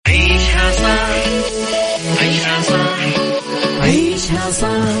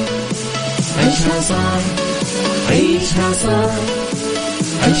عيشها صح، عيشها صح،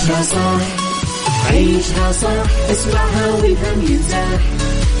 عيشها صح، عيشها صح، اسمعها والهم ينزاح،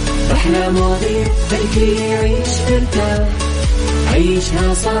 أحلى مواضيع خلي يعيش مرتاح،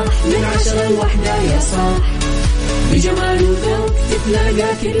 عيشها صح من 10 ل1 يا صاح، بجمال وذوق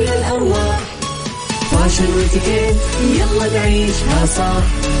تتلاقى كل الأرواح، فاشل واتيكيت يلا نعيشها صح،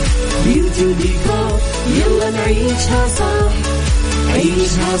 بيوتي وديكور يلا نعيشها صح،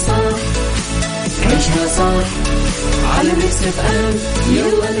 عيشها صح، عيشها صح، على ميكس اف ام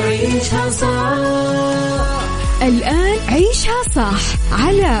يلا نعيشها صح. الآن عيشها صح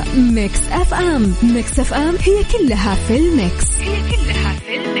على ميكس اف ام. ميكس اف ام هي كلها في الميكس، هي كلها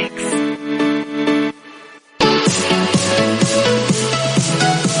في الميكس.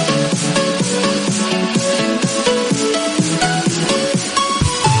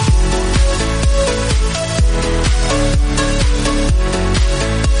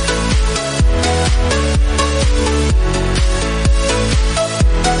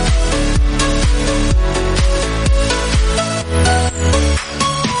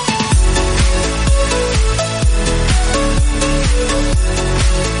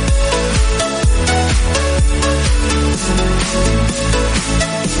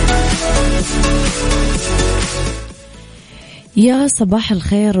 يا صباح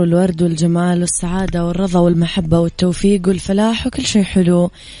الخير والورد والجمال والسعادة والرضا والمحبة والتوفيق والفلاح وكل شيء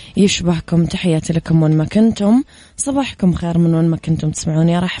حلو يشبهكم. تحياتي لكم وين ما كنتم، صباحكم خير من وين ما كنتم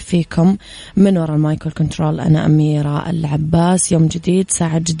تسمعوني. راح فيكم من وراء المايك والكنترول أنا أميرة العباس. يوم جديد،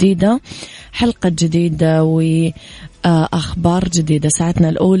 ساعة جديدة، حلقة جديدة وأخبار جديدة. ساعتنا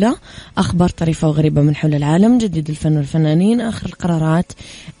الأولى أخبار طريفة وغريبة من حول العالم، جديد الفن والفنانين، آخر القرارات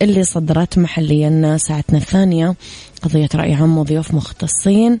اللي صدرت محليا. ساعتنا الثانية قضية رأي عام وضيوف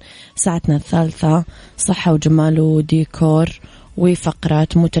مختصين. ساعتنا الثالثة صحة وجمال وديكور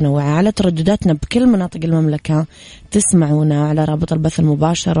وفقرات متنوعة. على تردداتنا بكل مناطق المملكة تسمعونا على رابط البث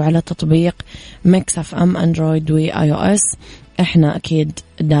المباشر وعلى تطبيق ميكس اف ام اندرويد واي او اس. احنا اكيد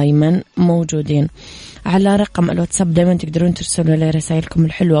دايما موجودين. على رقم الواتساب دايما تقدرون ترسلوا لي رسائلكم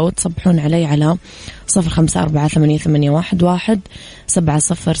الحلوة وتصبحون علي على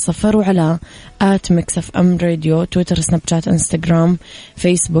 0548811700 وعلى @mixfmradio تويتر سناب شات انستغرام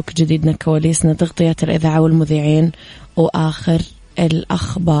فيسبوك. جديدنا كواليسنا تغطيات الإذاعة والمذيعين وآخر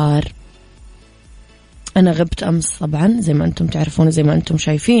الأخبار. أنا غبت أمس طبعا زي ما أنتم تعرفون زي ما أنتم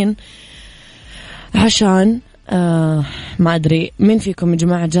شايفين عشان ما أدري مين فيكم يا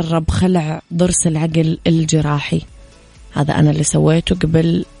جماعة جرب خلع ضرس العقل الجراحي. هذا أنا اللي سويته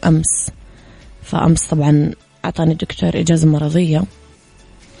قبل أمس. فأمس طبعا أعطاني الدكتور إجازة مرضية،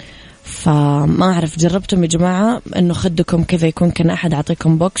 فما أعرف جربتم يا جماعة أنه خدكم كذا يكون كان أحد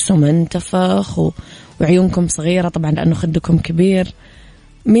عطيكم بوكس ومنتفخ وعيونكم صغيرة طبعا لأنه خدكم كبير.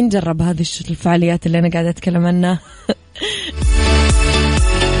 مين جرب هذه الفعاليات اللي أنا قاعدة أتكلم عنها؟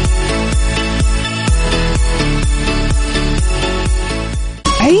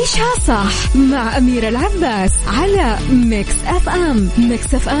 عيشها صح مع أميرة العباس على ميكس اف ام.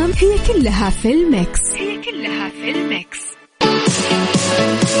 ميكس اف ام هي كلها في الميكس، هي كلها في الميكس.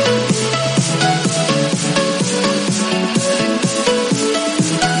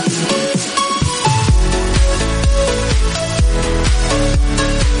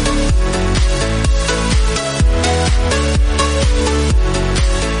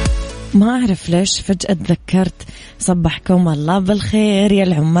 ما أعرف ليش فجأة تذكرت صبحكم الله بالخير يا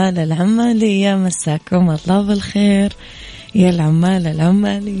العمال العمالية، مساكم الله بالخير يا العمال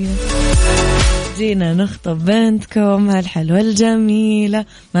العمالية، جينا نخطب بنتكم هالحلوة الجميلة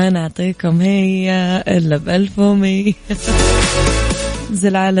ما نعطيكم هي إلا ب1100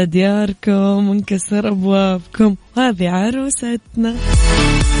 نزل على دياركم ونكسر أبوابكم وهذه عروستنا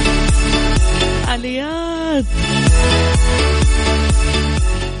عليات.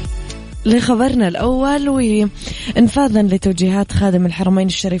 لخبرنا الأول، وانفاذا لتوجيهات خادم الحرمين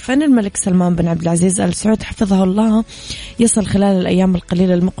الشريفين الملك سلمان بن عبد العزيز آل سعود حفظه الله، يصل خلال الأيام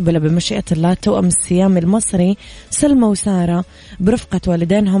القليلة المقبلة بمشيئة الله توأم السيام المصري سلمى وسارة برفقة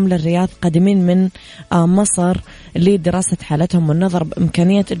والدينهم للرياض قادمين من مصر لدراسة حالتهم والنظر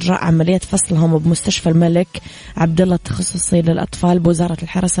بإمكانية إجراء عملية فصلهم بمستشفى الملك عبد الله التخصصي للأطفال بوزارة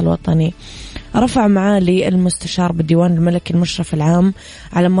الحرس الوطني. رفع معالي المستشار بالديوان الملكي المشرف العام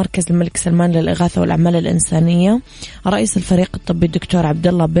على مركز الملك سلمان للإغاثة والأعمال الإنسانية رئيس الفريق الطبي الدكتور عبد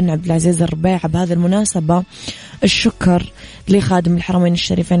الله بن عبد العزيز الربيع بهذه المناسبة الشكر لخادم الحرمين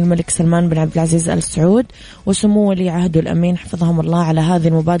الشريفين الملك سلمان بن عبد العزيز آل سعود وسمو ولي عهده الأمين حفظهم الله على هذه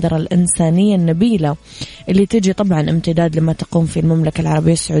المبادرة الإنسانية النبيلة اللي تجي طبعا امتداد لما تقوم في المملكة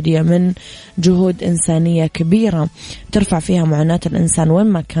العربية السعودية من جهود إنسانية كبيرة ترفع فيها معاناة الإنسان وين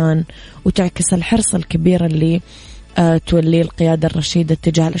ما كان، وتعكس الحرص الكبير اللي تولي القيادة الرشيدة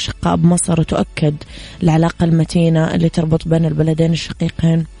تجاه الأشقاء بمصر، وتؤكد العلاقة المتينة اللي تربط بين البلدين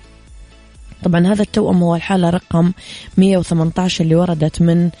الشقيقين. طبعا هذا التوأم هو الحالة رقم 118 اللي وردت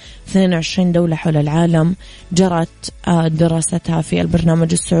من 22 دولة حول العالم جرت دراستها في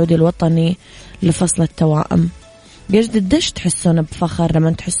البرنامج السعودي الوطني لفصل التوائم. قديش تحسون بفخر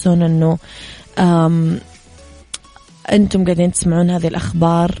لما تحسون أنه أنتم قاعدين تسمعون هذه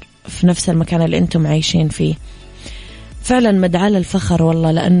الأخبار في نفس المكان اللي أنتم عايشين فيه. فعلا مدعاة للفخر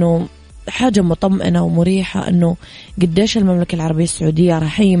والله، لأنه حاجة مطمئنة ومريحة أنه قديش المملكة العربية السعودية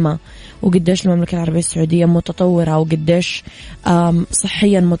رحيمة، وقديش المملكة العربية السعودية متطورة، وقديش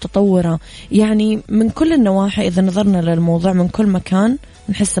صحيا متطورة. يعني من كل النواحي إذا نظرنا للموضوع من كل مكان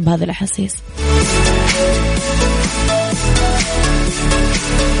نحس بهذه الأحاسيس.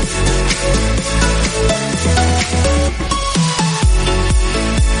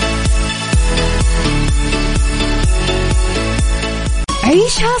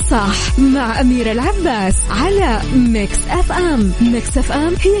 عيشها صح مع أميرة العباس على ميكس أف أم. ميكس أف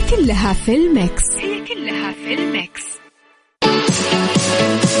أم هي كلها في الميكس، هي كلها في الميكس.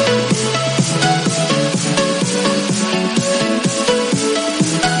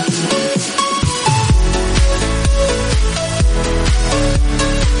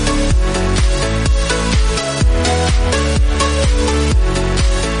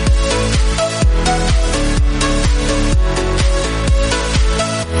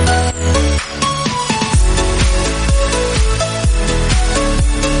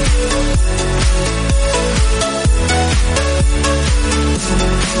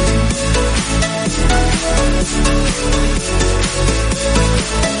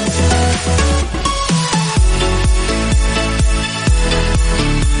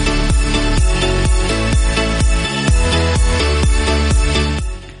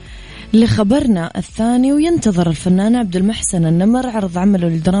 لخبرنا الثاني، وينتظر الفنان عبد المحسن النمر عرض عمله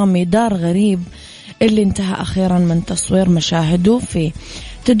الدرامي دار غريب اللي انتهى أخيرا من تصوير مشاهده فيه.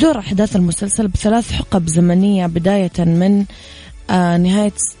 تدور أحداث المسلسل بثلاث حقب زمنية بداية من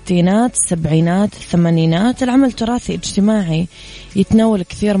نهاية الستينات، السبعينات، الثمانينات. العمل تراثي اجتماعي يتناول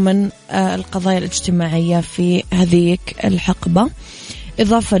كثير من القضايا الاجتماعية في هذيك الحقبة،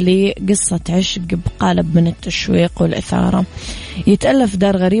 إضافة لقصة عشق بقالب من التشويق والإثارة. يتألف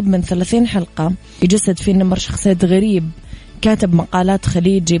دار غريب من 30 حلقة يجسد فيه النمر شخصية غريب كاتب مقالات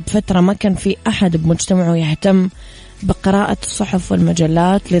خليجي بفترة ما كان في أحد بمجتمعه يهتم بقراءة الصحف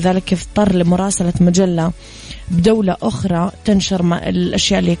والمجلات، لذلك اضطر لمراسلة مجلة بدولة أخرى تنشر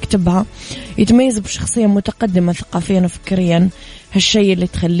الأشياء اللي يكتبها. يتميز بشخصية متقدمة ثقافيا وفكريا، هالشيء اللي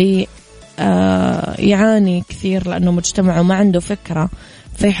تخليه يعاني كثير لأنه مجتمعه ما عنده فكرة،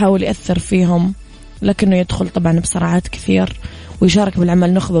 فيحاول يأثر فيهم، لكنه يدخل طبعا بصراعات كثير. ويشارك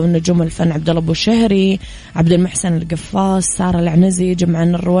بالعمل نخبة من نجوم الفن: عبد الله أبو شهري، عبد المحسن القفاص، سارة العنزي،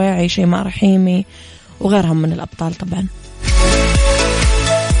 جمعان الرويعي، شيماء رحيمي، وغيرهم من الأبطال طبعا.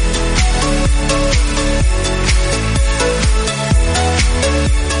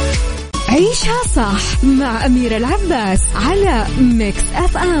 عيشها صح مع أميرة العباس على ميكس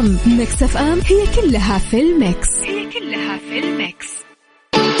أف أم. ميكس أف أم هي كلها في الميكس، هي كلها في الميكس.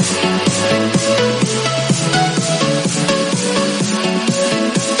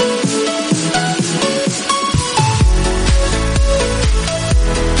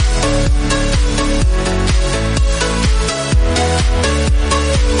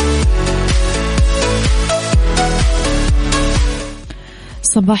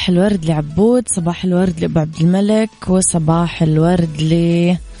 صباح الورد لعبود، صباح الورد لأبو عبد الملك، وصباح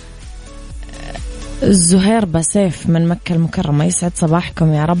الورد للزهير بسيف من مكة المكرمة. يسعد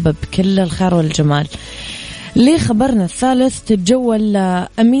صباحكم يا رب بكل الخير والجمال. لخبرنا الثالث، تتجول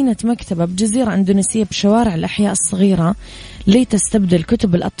أمينة مكتبة بجزيرة أندونيسية بشوارع الأحياء الصغيرة لتستبدل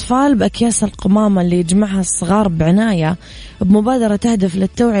كتب الأطفال بأكياس القمامة اللي يجمعها الصغار بعناية، بمبادرة تهدف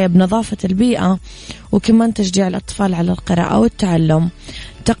للتوعية بنظافة البيئة وكمان تشجيع الأطفال على القراءة والتعلم.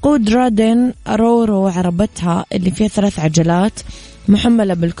 تقود رادين رورو عربتها اللي فيها 3 عجلات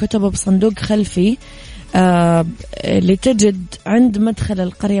محملة بالكتب بصندوق خلفي لتجد عند مدخل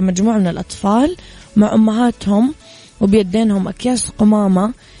القرية مجموعة من الأطفال مع أمهاتهم وبيدينهم أكياس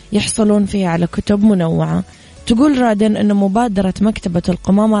قمامة يحصلون فيها على كتب منوعة. تقول رادين أن مبادرة مكتبة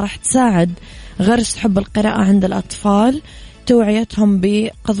القمامة راح تساعد غرس حب القراءة عند الأطفال توعيتهم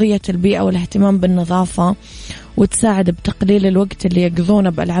بقضية البيئة والاهتمام بالنظافة، وتساعد بتقليل الوقت اللي يقضونه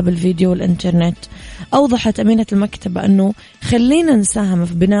بألعاب الفيديو والإنترنت. أوضحت أمينة المكتبة أنه خلينا نساهم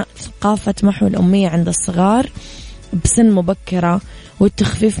في بناء ثقافة محو الأمية عند الصغار بسن مبكرة،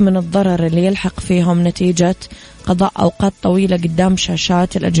 والتخفيف من الضرر اللي يلحق فيهم نتيجة قضاء أوقات طويلة قدام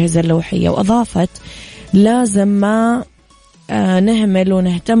شاشات الأجهزة اللوحية. وأضافت لازم ما نهمل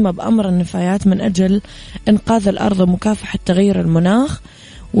ونهتم بأمر النفايات من أجل إنقاذ الأرض ومكافحة تغير المناخ.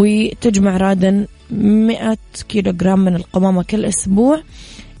 وتجمع رادن 100 كيلوغرام من القمامة كل أسبوع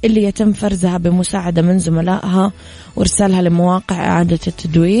اللي يتم فرزها بمساعدة من زملائها وإرسالها لمواقع إعادة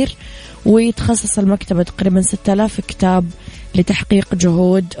التدوير. ويتخصص المكتبة تقريبا 6000 كتاب لتحقيق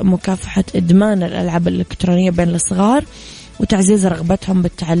جهود مكافحة إدمان الألعاب الإلكترونية بين الصغار وتعزيز رغبتهم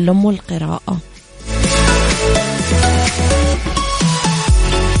بالتعلم والقراءة.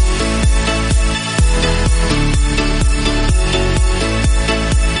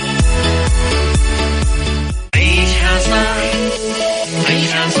 عيشها صح،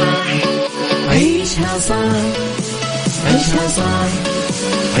 عيشها صح، عيشها صح، عيشها صح،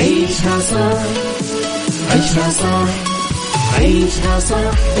 عيشها صح، عيشها صح، عيشها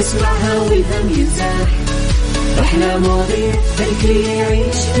صح، اسمعها والهم ينزاح، أحلى مواضيع الكل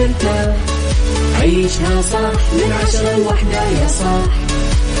يعيش مرتاح. عيشها صح من 10 ل1 يا صاح،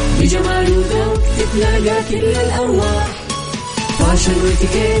 بجمال وذوق تتلاقى كل الأرواح، فاشل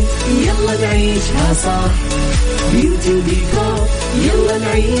واتيكيت يلا نعيشها صح، بيوتي وديكور يلا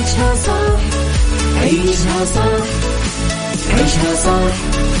نعيشها صح. عيشها صح، عيشها صح،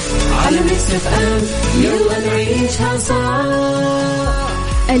 على ميكس اف ام يلا نعيشها صح.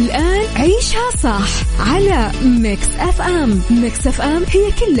 الآن عيشها صح على ميكس اف ام. ميكس اف ام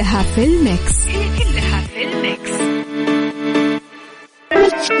هي كلها في الميكس، هي كلها في الميكس.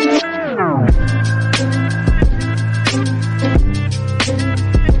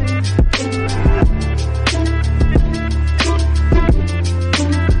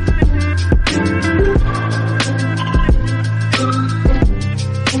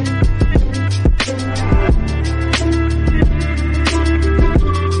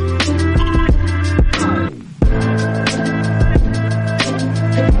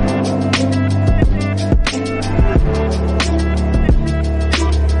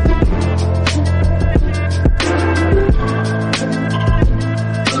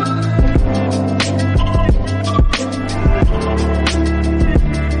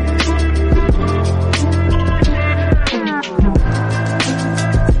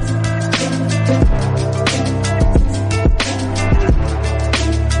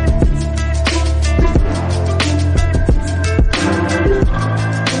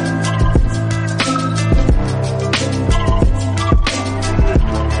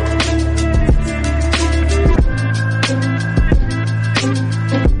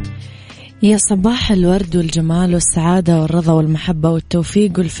 يا صباح الورد والجمال والسعادة والرضا والمحبة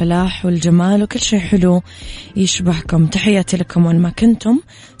والتوفيق والفلاح والجمال وكل شيء حلو يشبهكم. تحياتي لكم وين ما كنتم،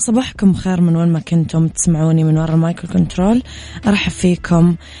 صباحكم خير من وين ما كنتم تسمعوني من وراء المايكرو كنترول. أرحب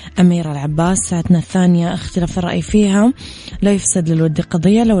فيكم أميرة العباس. ساعتنا الثانية اختلاف الرأي فيها لا يفسد للود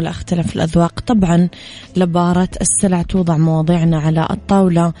قضية لولا اختلاف الأذواق. طبعا لبارة السلع توضع مواضيعنا على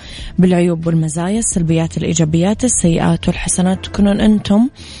الطاولة بالعيوب والمزايا، السلبيات الإيجابيات، السيئات والحسنات، تكونون أنتم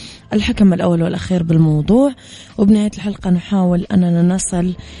الحكم الأول والأخير بالموضوع. وبنهاية الحلقة نحاول أننا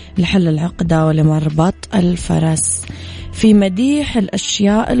نصل لحل العقدة ولمربط الفرس في مديح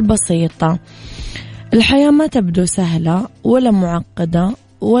الأشياء البسيطة. الحياة ما تبدو سهلة ولا معقدة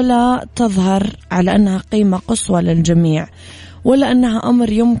ولا تظهر على أنها قيمة قصوى للجميع ولا أنها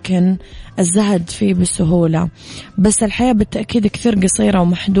أمر يمكن الزهد فيه بسهولة، بس الحياة بالتأكيد كثير قصيرة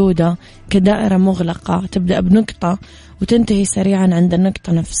ومحدودة كدائرة مغلقة تبدأ بنقطة وتنتهي سريعا عند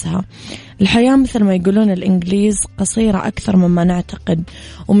النقطة نفسها. الحياة مثل ما يقولون الإنجليز قصيرة أكثر مما نعتقد،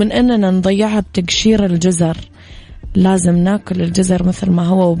 ومن أننا نضيعها بتقشير الجزر. لازم ناكل الجزر مثل ما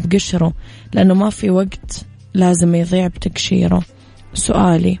هو وبقشره، لأنه ما في وقت لازم يضيع بتقشيره.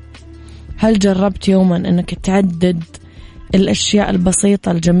 سؤالي، هل جربت يوما أنك تعدد الأشياء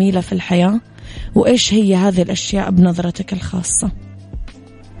البسيطة الجميلة في الحياة؟ وإيش هي هذه الأشياء بنظرتك الخاصة؟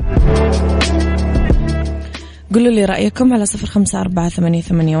 قولوا لي رأيكم على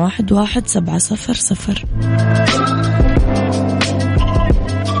 0548811700.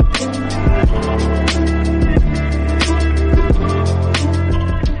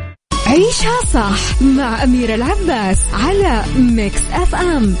 عيشها صح مع أميرة العباس على ميكس اف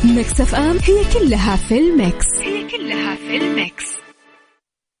ام. ميكس اف ام هي كلها في الميكس، هي كلها في الميكس.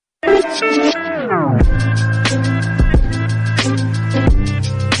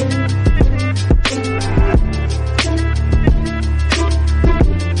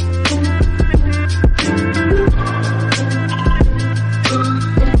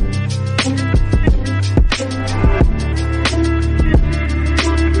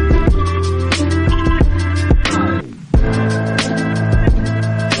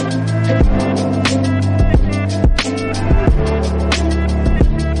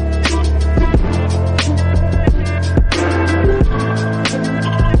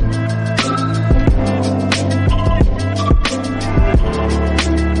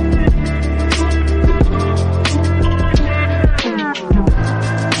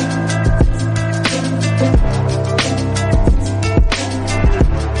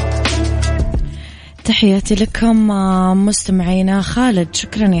 تحياتي لكم مستمعينا. خالد،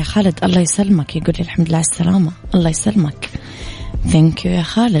 شكرا يا خالد، الله يسلمك. يقول لي الحمد لله على السلامة. الله يسلمك، ثانك يو يا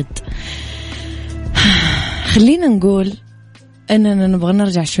خالد. خلينا نقول أننا نبغى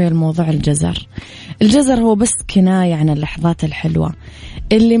نرجع شوية لموضوع الجزر. الجزر هو بس كناية عن اللحظات الحلوة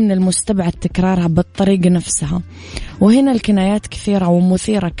اللي من المستبعد تكرارها بالطريقة نفسها، وهنا الكنايات كثيرة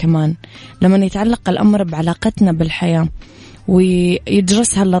ومثيرة كمان لما يتعلق الأمر بعلاقتنا بالحياة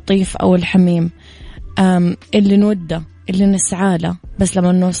ويجرسها اللطيف أو الحميم اللي نوده اللي نسعى له، بس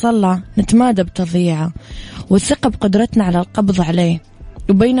لما نوصل له نتمادى بتضييعه والثقة بقدرتنا على القبض عليه.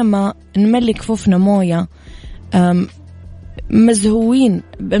 وبينما نملي كفوفنا موية مزهوين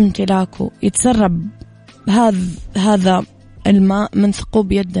بامتلاكه، يتسرب هذا الماء من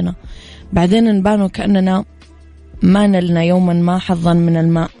ثقوب يدنا، بعدين نبانو كأننا ما نلنا يوما ما حظا من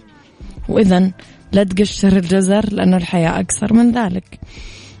الماء. وإذن لا تقشر الجزر لأنه الحياة أكثر من ذلك.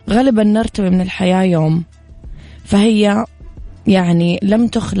 غالبا نرتوي من الحياة يوم، فهي يعني لم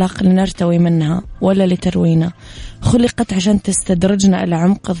تخلق لنرتوي منها ولا لتروينا، خلقت عشان تستدرجنا إلى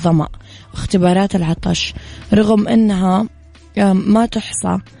عمق الظمأ واختبارات العطش، رغم أنها ما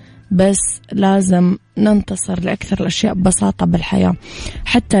تحصى، بس لازم ننتصر لأكثر الأشياء ببساطة بالحياة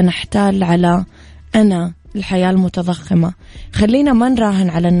حتى نحتال على الحياة المتضخمة. خلينا ما نراهن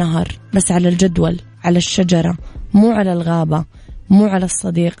على النهر، بس على الجدول، على الشجرة، مو على الغابة، مو على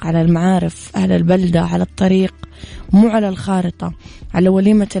الصديق، على المعارف، أهل البلدة، على الطريق، مو على الخارطة، على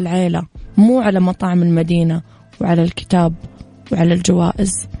وليمة العيلة، مو على مطاعم المدينة، وعلى الكتاب، وعلى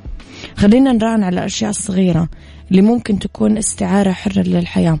الجوائز. خلينا نراهن على الأشياء الصغيرة اللي ممكن تكون استعارة حرة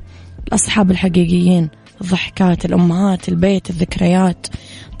للحياة، الأصحاب الحقيقيين، الضحكات، الأمهات، البيت، الذكريات،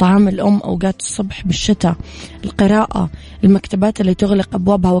 طعام الأم أوقات الصبح بالشتاء، القراءة، المكتبات اللي تغلق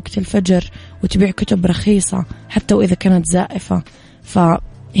أبوابها وقت الفجر وتبيع كتب رخيصة حتى وإذا كانت زائفة،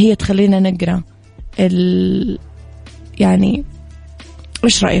 فهي تخلينا نقرأ. يعني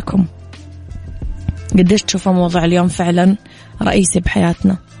إيش رأيكم؟ قديش تشوفوا موضوع اليوم فعلا رئيسي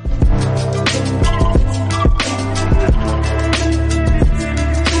بحياتنا؟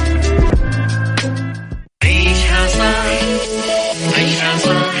 عيشها صح، عيشها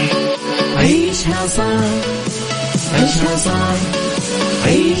صح، عيشها صح، عيشها صح،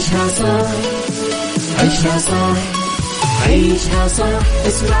 عيشها صح، عيشها صح، عيشها صح،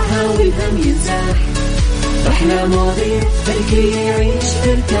 اسمعها والهم ينزاح، أحلى مواضيع الكل يعيش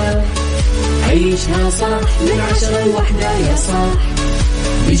مرتاح، عيشها صح من 10 ل1 يا صاح،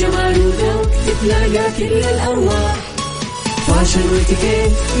 بجمال وذوق تتلاقى كل الأرواح، فاشل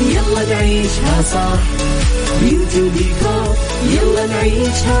واتيكيت يلا نعيشها صح، بيوتي وديكور يلا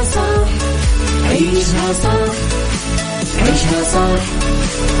نعيشها صح، عيشها صح، عيشها صح،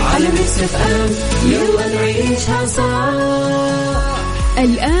 على ميكس اف ام يلا نعيشها صح.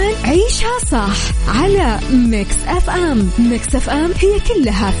 الآن عيشها صح على ميكس اف ام. ميكس اف ام هي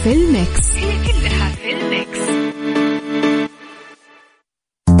كلها في الميكس، هي كلها في الميكس.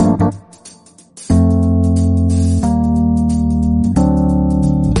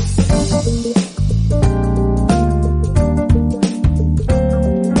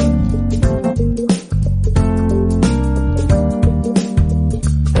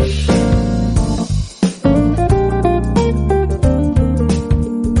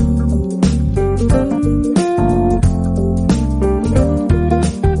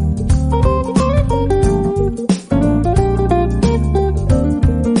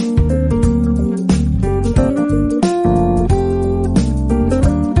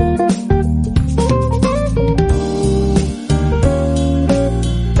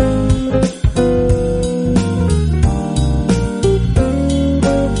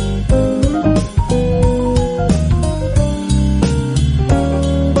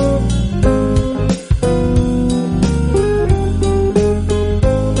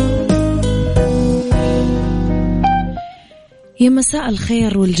 يا مساء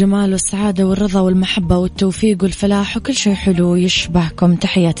الخير والجمال والسعادة والرضا والمحبة والتوفيق والفلاح وكل شيء حلو يشبهكم.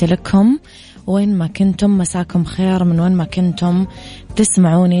 تحياتي لكم وين ما كنتم، مساكم خير من وين ما كنتم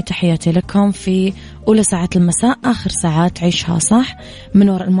تسمعوني. تحياتي لكم في أولى ساعات المساء، آخر ساعات عيشها صح. من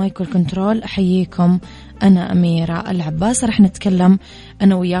وراء المايك والكنترول أحييكم أنا أميرة العباس. رح نتكلم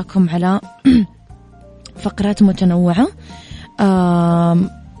أنا وياكم على فقرات متنوعة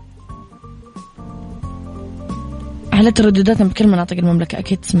على تردداتنا بكل مناطق المملكة.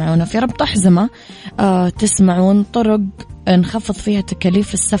 أكيد تسمعونا في ربط أحزمة، تسمعون طرق نخفض فيها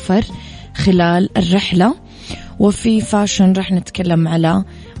تكاليف السفر خلال الرحلة، وفي فاشن رح نتكلم على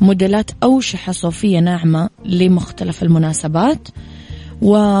موديلات أوشحة صوفية ناعمة لمختلف المناسبات،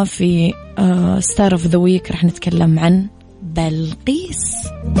 وفي ستار اوف ذا ويك رح نتكلم عن بلقيس.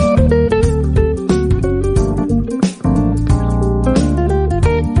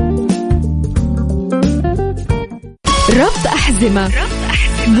 ربط أحزمة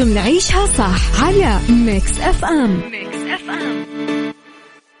ضمن عيشها صح على ميكس اف ام.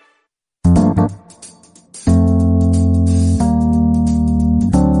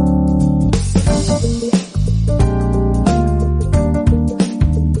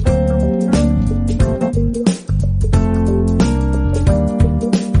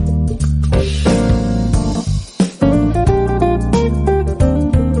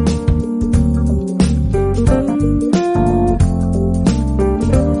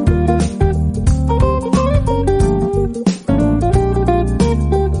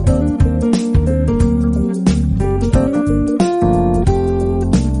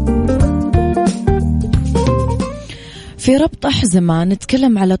 في ربط أحزمة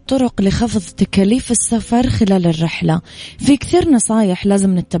نتكلم على الطرق لخفض تكاليف السفر خلال الرحلة. في كثير نصايح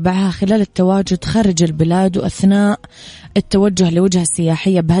لازم نتبعها خلال التواجد خارج البلاد وأثناء التوجه لوجهة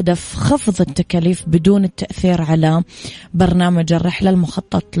سياحية بهدف خفض التكاليف بدون التأثير على برنامج الرحلة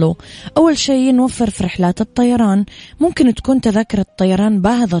المخطط له. أول شيء نوفر في رحلات الطيران. ممكن تكون تذاكر الطيران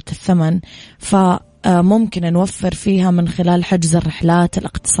باهظة الثمن، ممكن نوفر فيها من خلال حجز الرحلات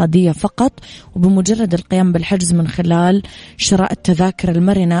الاقتصادية فقط، وبمجرد القيام بالحجز من خلال شراء التذاكر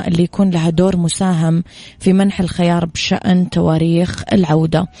المرنة اللي يكون لها دور مساهم في منح الخيار بشأن تواريخ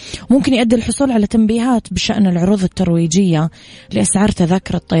العودة. ممكن يؤدي الحصول على تنبيهات بشأن العروض الترويجية لأسعار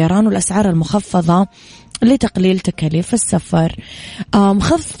تذاكر الطيران والأسعار المخفضة لتقليل تكاليف السفر.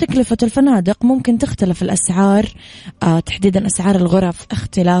 خفض تكلفة الفنادق. ممكن تختلف الأسعار، تحديدا أسعار الغرف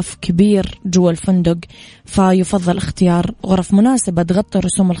اختلاف كبير جوا الفندق، فيفضل اختيار غرف مناسبة تغطي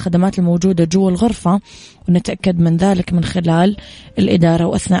رسوم الخدمات الموجودة جوا الغرفة، ونتأكد من ذلك من خلال الإدارة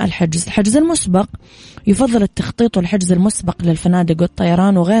وأثناء الحجز المسبق. يفضل التخطيط والحجز المسبق للفنادق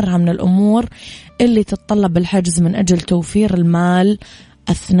والطيران وغيرها من الأمور اللي تتطلب الحجز من أجل توفير المال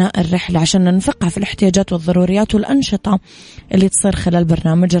أثناء الرحلة عشان ننفقها في الاحتياجات والضروريات والأنشطة اللي تصير خلال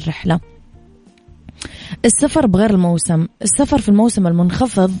برنامج الرحلة. السفر بغير الموسم. السفر في الموسم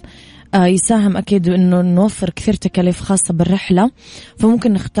المنخفض يساهم أكيد إنه نوفر كثير تكاليف خاصة بالرحلة،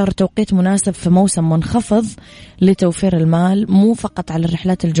 فممكن نختار توقيت مناسب في موسم منخفض لتوفير المال، مو فقط على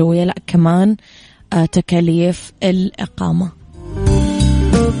الرحلات الجوية، لا كمان تكاليف الإقامة.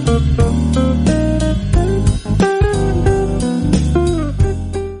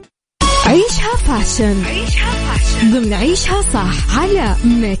 عيشها فاشن ضمن عيشها صح على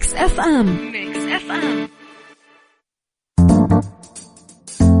ميكس اف ام.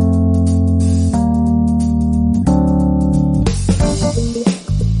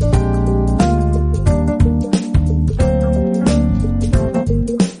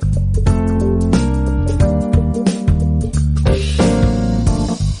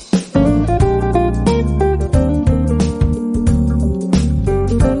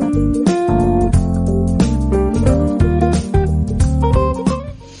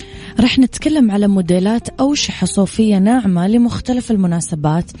 رح نتكلم على موديلات أوشحة صوفية ناعمة لمختلف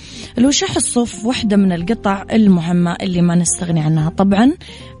المناسبات. الوشاح الصوف واحدة من القطع المهمة اللي ما نستغني عنها طبعا،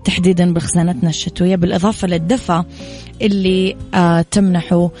 تحديدا بخزانتنا الشتوية، بالإضافة للدفء اللي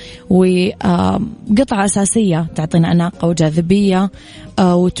تمنحه، وقطعة أساسية تعطينا أناقة وجاذبية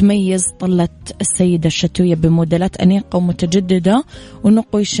وتميز طلة السيدة الشتوية بموديلات أنيقة ومتجددة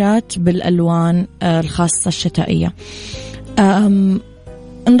ونقوشات بالألوان الخاصة الشتائية.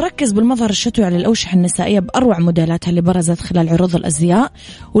 نركز بالمظهر الشتوي على الأوشحة النسائية بأروع موديلاتها اللي برزت خلال عروض الأزياء،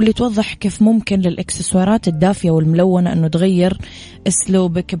 واللي توضح كيف ممكن للإكسسوارات الدافية والملونة أنه تغير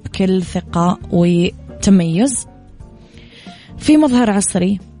أسلوبك بكل ثقة وتميز. في مظهر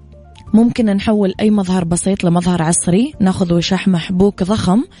عصري، ممكن نحول أي مظهر بسيط لمظهر عصري. ناخذ وشاح محبوك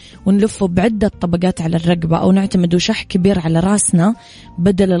ضخم ونلفه بعدة طبقات على الرقبة، أو نعتمد وشاح كبير على راسنا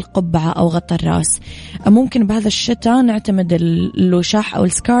بدل القبعة أو غطاء الراس. ممكن بهذا الشتاء نعتمد الوشاح أو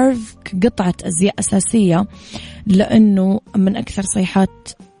السكارف كقطعة أزياء أساسية، لأنه من أكثر صيحات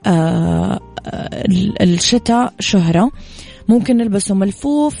الشتاء شهرة. ممكن نلبسه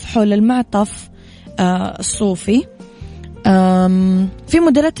ملفوف حول المعطف الصوفي. في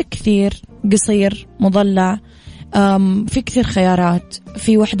موديلات كثير، قصير، مضلع، في كثير خيارات.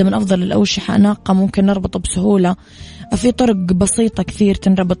 في واحدة من أفضل الأوشحة أناقة ممكن نربطه بسهولة، في طرق بسيطة كثير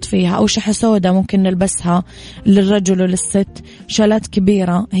تنربط فيها. أوشحة سوداء ممكن نلبسها للرجل وللست. شالات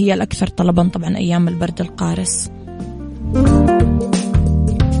كبيرة هي الأكثر طلبا طبعا أيام البرد القارس.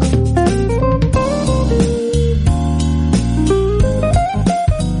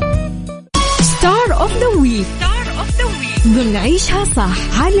 ستار اوف ذا ويك ضمن عيشها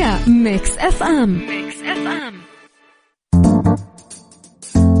صح على ميكس اف ام.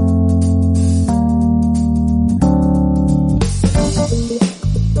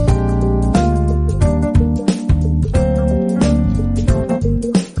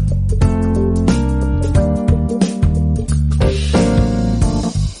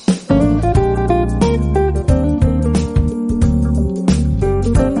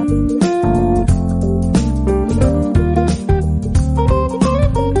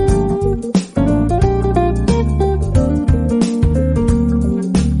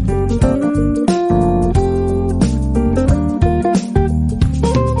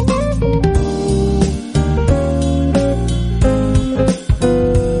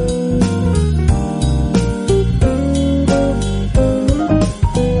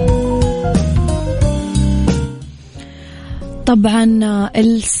 طبعا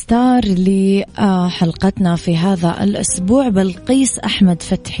الستار لحلقتنا في هذا الأسبوع بلقيس أحمد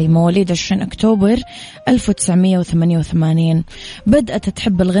فتحي، مواليد 20 أكتوبر 1988. بدأت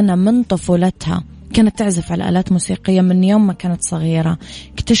تحب الغنى من طفولتها، كانت تعزف على آلات موسيقية من يوم ما كانت صغيرة.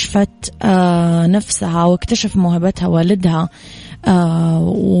 اكتشفت نفسها واكتشف موهبتها والدها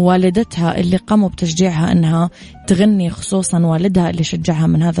ووالدتها اللي قاموا بتشجيعها أنها تغني، خصوصا والدها اللي شجعها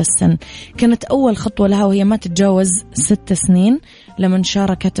من هذا السن. كانت أول خطوة لها وهي ما تتجاوز 6 سنين لمن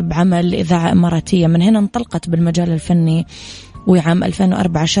شاركت بعمل إذاعة إماراتية. من هنا انطلقت بالمجال الفني، وعام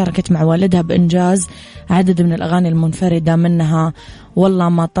 2004 شاركت مع والدها بإنجاز عدد من الأغاني المنفردة، منها والله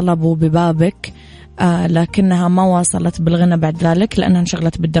ما طلبوا ببابك، لكنها ما واصلت بالغنى بعد ذلك لأنها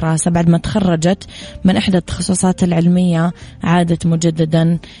انشغلت بالدراسة. بعد ما تخرجت من إحدى التخصصات العلمية عادت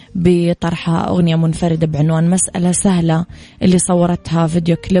مجددا بطرحها أغنية منفردة بعنوان مسألة سهلة، اللي صورتها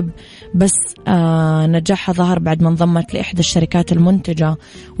فيديو كليب. بس نجاحها ظهر بعد ما انضمت لإحدى الشركات المنتجة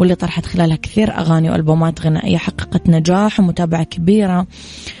واللي طرحت خلالها كثير أغاني وألبومات غنائية حققت نجاح ومتابعة كبيرة.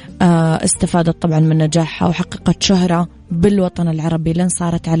 استفادت طبعا من نجاحها وحققت شهرة بالوطن العربي، لين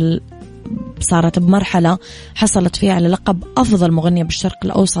صارت بمرحلة حصلت فيها على لقب أفضل مغنية بالشرق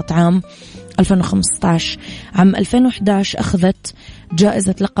الأوسط عام 2015. عام 2011 أخذت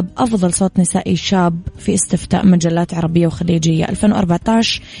جائزة لقب أفضل صوت نسائي شاب في استفتاء مجلات عربية وخليجية.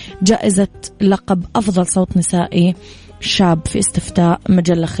 2014 جائزة لقب أفضل صوت نسائي شاب في استفتاء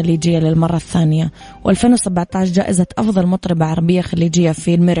مجلة خليجية للمرة الثانية. و2017 جائزة أفضل مطربة عربية خليجية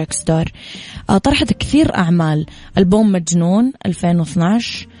في الميركس دور. طرحت كثير أعمال، ألبوم مجنون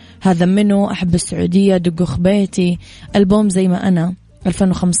 2012، هذا منه، أحب السعودية، دقوا خبيتي، ألبوم زي ما أنا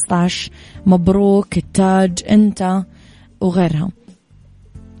 2015، مبروك، التاج، أنت، وغيرها.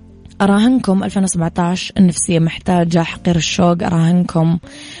 أراهنكم 2017 النفسية محتاجة، حقير الشوق، أراهنكم.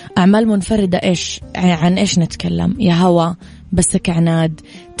 أعمال منفردة عن إيش نتكلم؟ يا هوا، بسك عناد،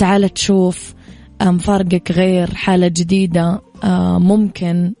 تعال تشوف، مفارقك، غير، حالة جديدة،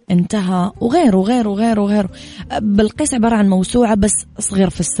 ممكن، انتهى، وغير وغير وغير وغير. بلقيس عبارة عن موسوعة بس صغير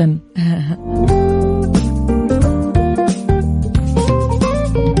في السن.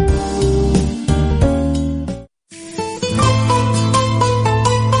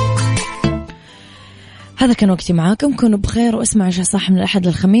 هذا كان وقتي معاكم، كونوا بخير واسمعوا عشاء صح من الأحد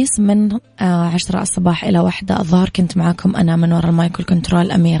للخميس من 10 الصباح إلى 1 الظهر. كنت معاكم أنا من وراء المايكل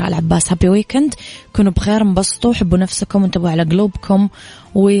كنترول أميرة العباس. هابي ويكند، كونوا بخير، انبسطوا، حبوا نفسكم، انتبهوا على قلوبكم،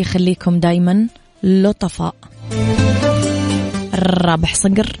 ويخليكم دايما لطفاء. الرابح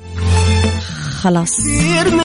صقر خلاص.